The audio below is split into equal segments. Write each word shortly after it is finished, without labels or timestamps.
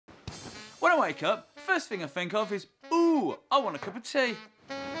When I wake up, first thing I think of is, ooh, I want a cup of tea.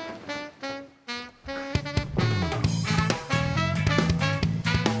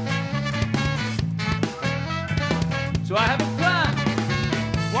 So I have a plan.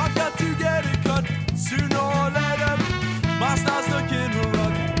 Well, I've got to get it cut sooner or later. My style's stuck in a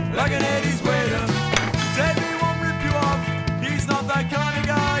rut like an 80s waiter. David won't rip you off, he's not that kind of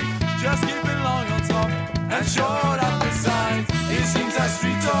guy. Just keep it long on top and short at the sides. It seems that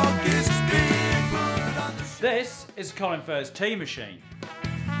street talk is being put on the show. This is Colin FURZE tea machine.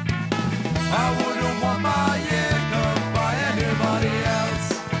 I wouldn't want my ear cut by anybody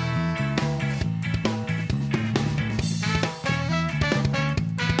else.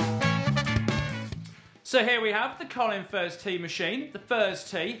 So here we have the Colin FURZE tea machine, the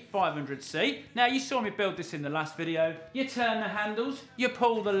FURZE Tea 500C. Now you saw me build this in the last video. You turn the handles, you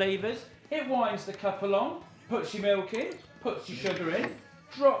pull the levers, it winds the cup along, puts your milk in, puts your sugar in,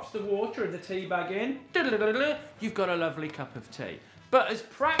 drops the water and the tea bag in, you've got a lovely cup of tea. But as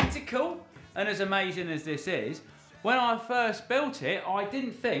practical and as amazing as this is, when I first built it, I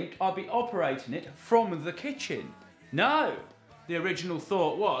didn't think I'd be operating it from the kitchen. No, the original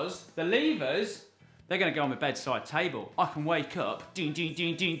thought was the levers, they're going to go on my bedside table. I can wake up, ding, ding,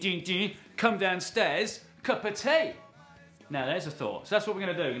 ding, ding, ding, ding, come downstairs, cup of tea. Now there's a thought. So that's what we're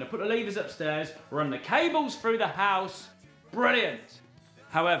going to do. We're going to put the levers upstairs, run the cables through the house. Brilliant.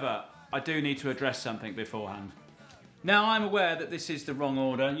 However, I do need to address something beforehand. Now I'm aware that this is the wrong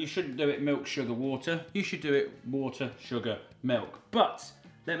order. You shouldn't do it milk, sugar, water. You should do it water, sugar, milk. But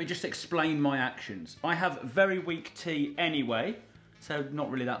let me just explain my actions. I have very weak tea anyway, so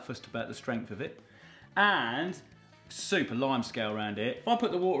not really that fussed about the strength of it. And super lime scale around here. If I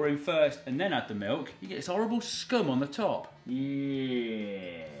put the water in first and then add the milk, you get this horrible scum on the top.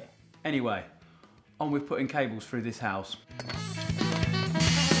 Yeah. Anyway, on with putting cables through this house.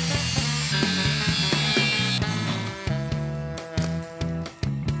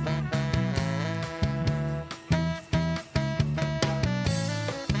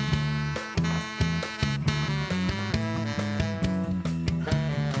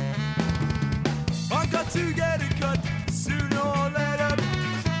 To get it cut sooner or later.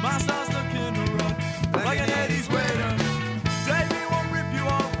 My style's stuck in a rut like an 80s waiter. David won't rip you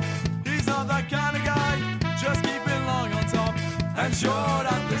off, he's not that kind of guy. Just keep it long on top and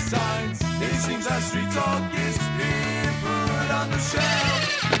short at the sides. It seems that street talk is being put on the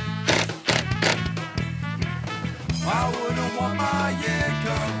shelf. I wouldn't want my ear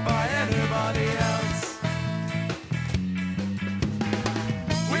cut by anybody else.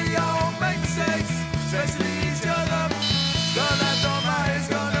 We all make mistakes, especially each other. The left on my is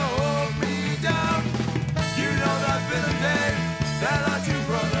gonna hold me down. You know that Bill and Dave, they're like two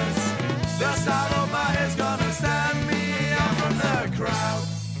brothers. The style of my hair's gonna stand me out from the crowd.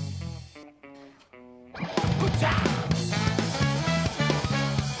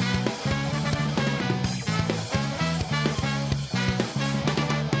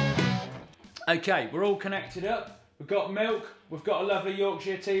 Okay, we're all connected up. We've got milk, we've got a lovely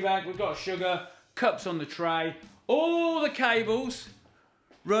Yorkshire tea bag, we've got sugar, cups on the tray, all the cables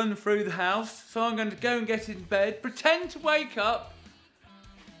run through the house. So I'm going to go and get in bed, pretend to wake up.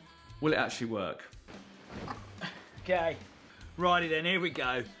 Will it actually work? Okay, righty then, here we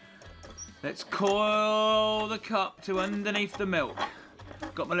go. Let's coil the cup to underneath the milk.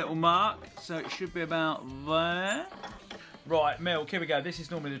 Got my little mark, so it should be about there. Right, milk, here we go. This is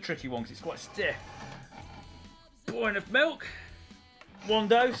normally the tricky one because it's quite stiff. Pouring of milk, 1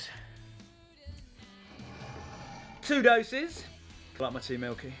 dose. 2 doses. I like my tea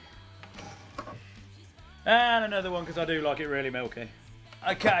milky. And another one because I do like it really milky.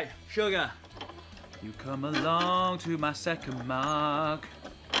 Okay, sugar. You come along to my second mark.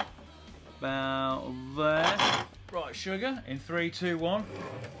 About there. Right, sugar in 3, 2, 1.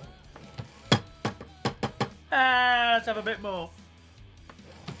 Ah, let's have a bit more.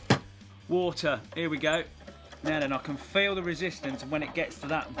 Water, here we go. Now then, I can feel the resistance when it gets to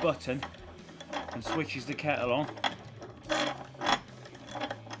that button and switches the kettle on.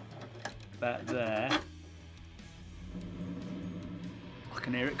 About there. I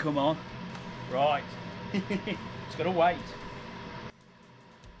can hear it come on. Right. It's got to wait.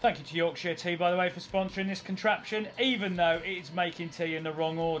 Thank you to Yorkshire Tea, by the way, for sponsoring this contraption, even though it's making tea in the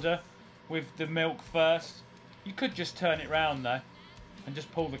wrong order with the milk first. You could just turn it round though and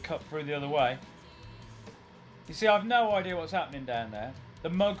just pull the cup through the other way. You see, I've no idea what's happening down there. The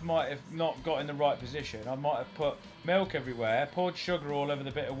mug might have not got in the right position. I might have put milk everywhere, poured sugar all over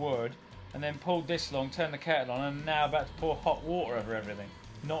the bit of wood, and then pulled this long, turned the kettle on, and now about to pour hot water over everything.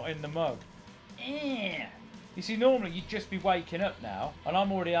 Not in the mug. You see, normally you'd just be waking up now, and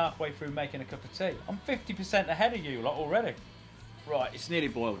I'm already halfway through making a cup of tea. I'm 50% ahead of you lot already. Right, it's nearly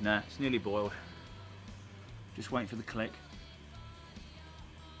boiled now. It's nearly boiled. Just waiting for the click.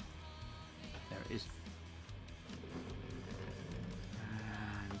 There it is.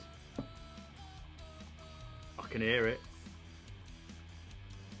 And I can hear it.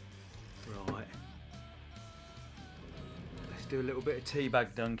 Right. Let's do a little bit of tea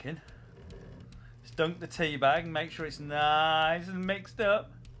bag dunking. Let's dunk the tea bag and make sure it's nice and mixed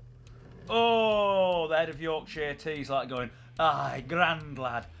up. Oh, the head of Yorkshire Tea's like going, aye, grand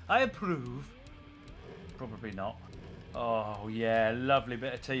lad, I approve. Probably not. Oh yeah, lovely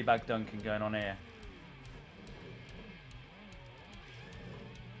bit of tea bag dunking going on here.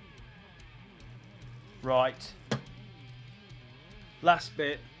 Right. Last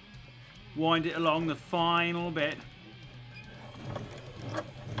bit. Wind it along, the final bit.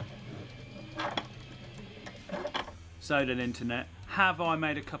 So did internet. Have I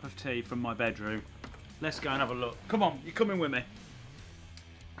made a cup of tea from my bedroom? Let's go and have a look. Come on, you're coming with me.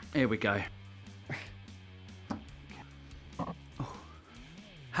 Here we go.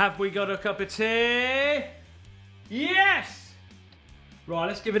 Have we got a cup of tea? Yes! Right,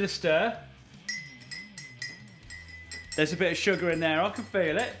 let's give it a stir. There's a bit of sugar in there, I can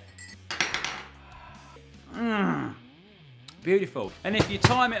feel it. Beautiful. And if you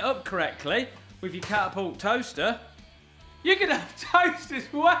time it up correctly with your catapult toaster, you can have toast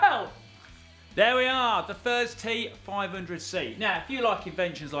as well. There we are, the FURZE Tea 500C. Now, if you like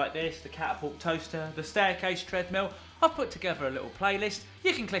inventions like this, the catapult toaster, the staircase treadmill, I've put together a little playlist.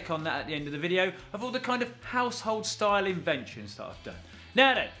 You can click on that at the end of the video of all the kind of household style inventions that I've done.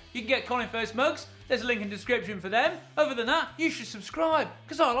 Now then, you can get Colin FURZE mugs. There's a link in the description for them. Other than that, you should subscribe,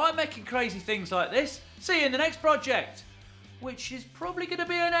 because I like making crazy things like this. See you in the next project, which is probably going to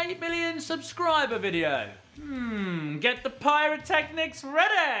be an 8 million subscriber video. Get the pyrotechnics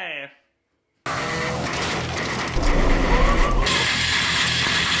ready!